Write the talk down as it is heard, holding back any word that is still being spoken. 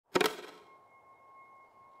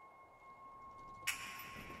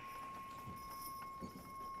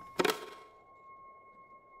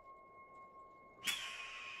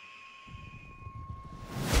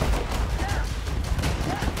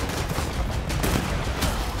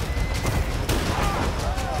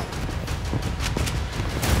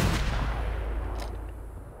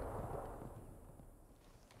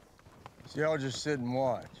Y'all just sit and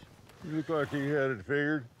watch. You look like you had it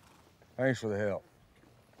figured. Thanks for the help.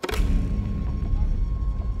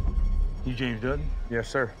 You James Dutton? Yes,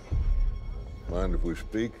 sir. Mind if we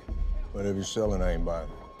speak? Whatever you're selling, I ain't buying.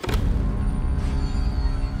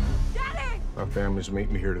 Daddy! My family's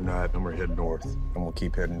meeting me here tonight, and we're heading north. And we'll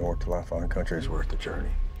keep heading north till I find a country that's worth the journey.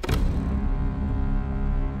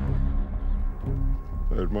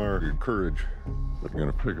 I admire your courage, but you're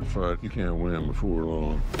gonna pick a fight you can't win before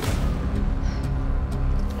long.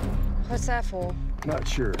 What's that for? Not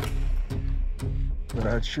sure. But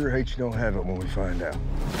I'd sure hate you don't have it when we find out.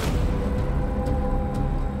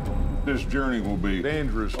 This journey will be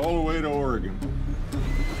dangerous all the way to Oregon.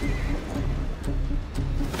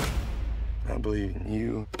 I believe in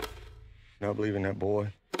you, and I believe in that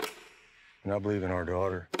boy, and I believe in our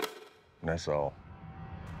daughter, and that's all.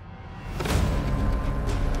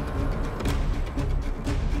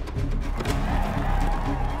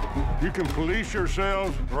 You can police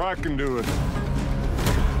yourselves, or I can do it.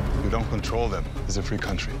 We don't control them. It's a free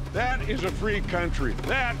country. That is a free country.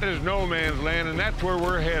 That is no man's land, and that's where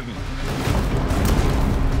we're heading.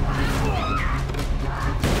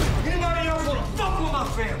 Anybody else want to fuck with my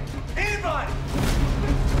family? Anybody?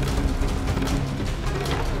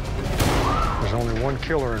 There's only one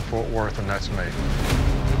killer in Fort Worth, and that's me.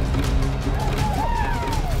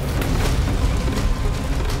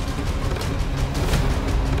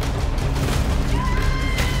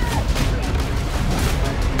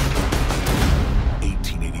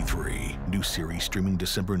 New series streaming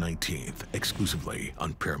December 19th, exclusively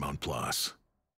on Paramount+.